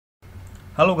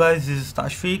Hello guys, this is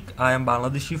Tashfik. I am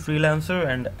Bangladeshi freelancer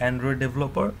and Android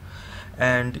developer,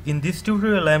 and in this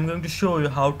tutorial I am going to show you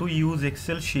how to use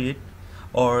Excel sheet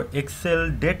or Excel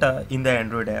data in the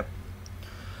Android app.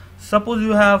 Suppose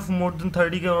you have more than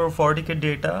 30k or 40k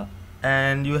data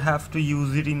and you have to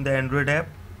use it in the Android app.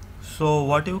 So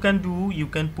what you can do, you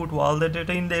can put all the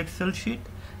data in the Excel sheet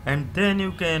and then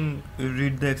you can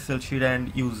read the Excel sheet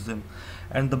and use them.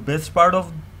 And the best part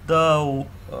of the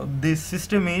this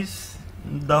system is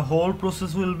the whole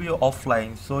process will be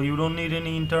offline, so you don't need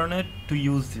any internet to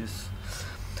use this.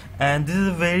 And this is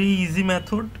a very easy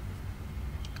method.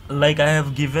 Like, I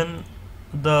have given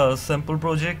the sample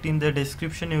project in the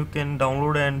description, you can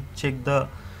download and check the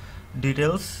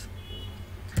details.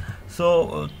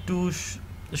 So to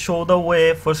show the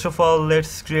way, first of all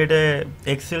let's create a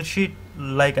Excel sheet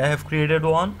like I have created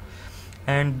one,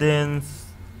 and then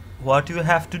what you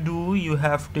have to do, you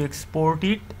have to export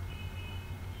it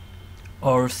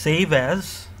or save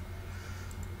as.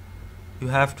 You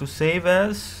have to save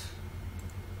as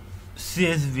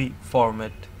CSV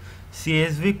format,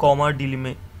 CSV comma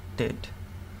delimited.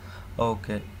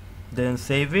 Okay, then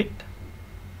save it.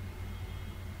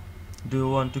 Do you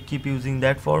want to keep using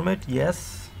that format?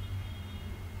 Yes.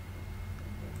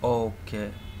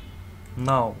 Okay,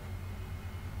 now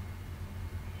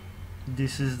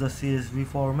this is the CSV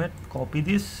format. Copy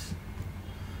this,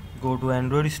 go to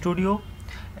Android Studio,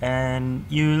 and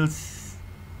you will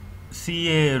see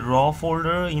a raw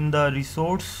folder in the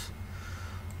resource.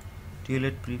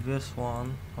 Delete previous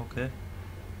one. Okay,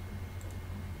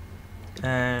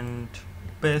 and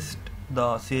paste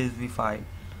the CSV file.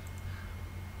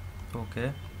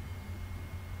 Okay,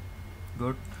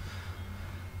 good.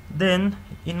 Then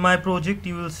in my project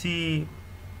you will see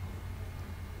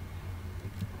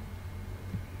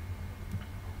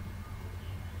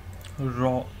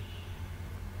raw,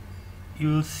 you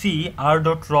will see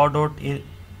r.raw.sample.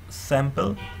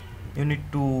 you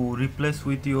need to replace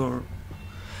with your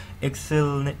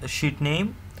Excel sheet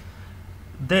name.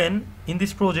 Then in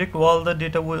this project all the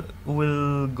data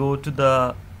will go to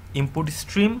the input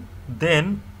stream.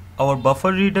 Then our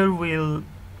buffer reader will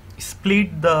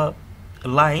split the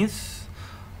lines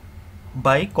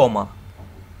by comma,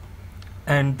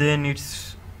 and then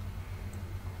it's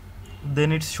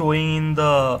showing in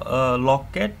the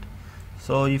logcat.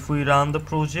 So if we run the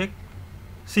project,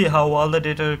 see how all the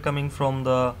data are coming from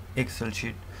the Excel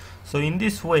sheet. So in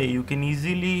this way you can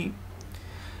easily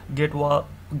get a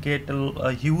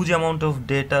huge amount of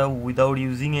data without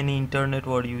using any internet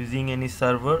or using any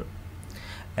server.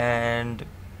 And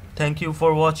thank you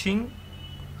for watching,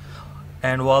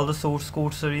 and all the source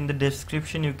codes are in the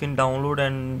description. You can download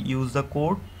and use the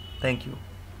code. Thank you.